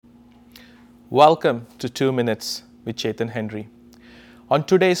Welcome to 2 Minutes with Chetan Henry. On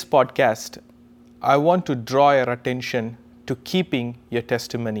today's podcast, I want to draw your attention to keeping your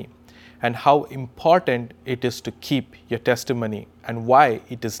testimony and how important it is to keep your testimony and why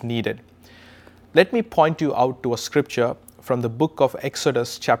it is needed. Let me point you out to a scripture from the book of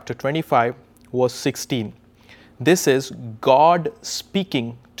Exodus chapter 25 verse 16. This is God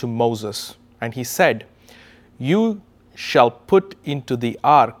speaking to Moses, and he said, "You shall put into the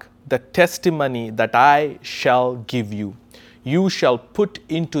ark the testimony that I shall give you. You shall put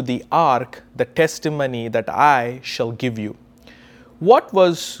into the ark the testimony that I shall give you." What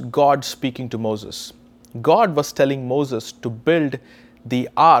was God speaking to Moses? God was telling Moses to build the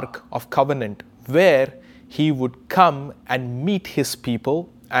ark of covenant where he would come and meet his people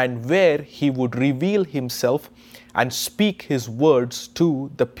and where he would reveal himself and speak his words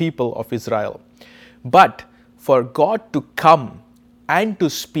to the people of Israel. But for God to come and to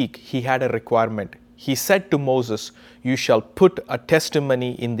speak, he had a requirement. He said to Moses, "You shall put a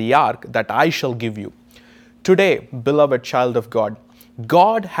testimony in the ark that I shall give you." Today, beloved child of God,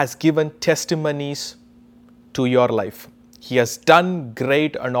 God has given testimonies to your life. He has done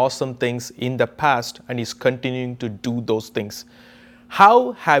great and awesome things in the past, and is continuing to do those things.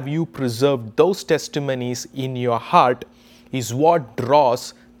 How have you preserved those testimonies in your heart is what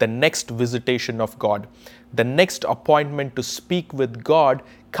draws the next visitation of God. The next appointment to speak with God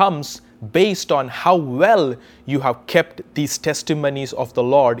comes based on how well you have kept these testimonies of the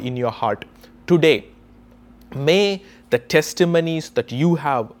Lord in your heart. Today, may the testimonies that you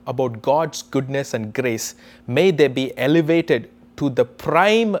have about God's goodness and grace, may they be elevated to the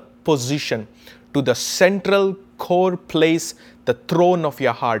prime position, to the central core place, the throne of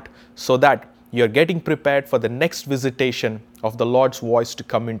your heart, so that you're getting prepared for the next visitation of the Lord's voice to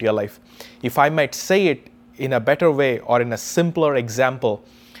come into your life. If I might say it in a better way or in a simpler example,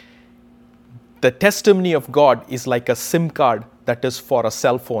 the testimony of God is like a SIM card that is for a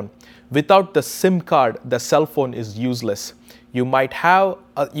cell phone. Without the SIM card, the cell phone is useless. You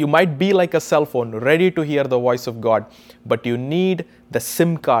might be like a cell phone, ready to hear the voice of God, but you need the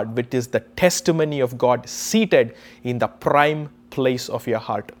SIM card, which is the testimony of God seated in the prime place of your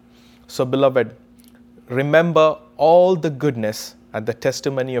heart. So, beloved, remember all the goodness and the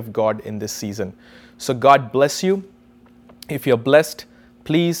testimony of God in this season. So, God bless you. If you're blessed,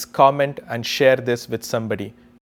 please comment and share this with somebody.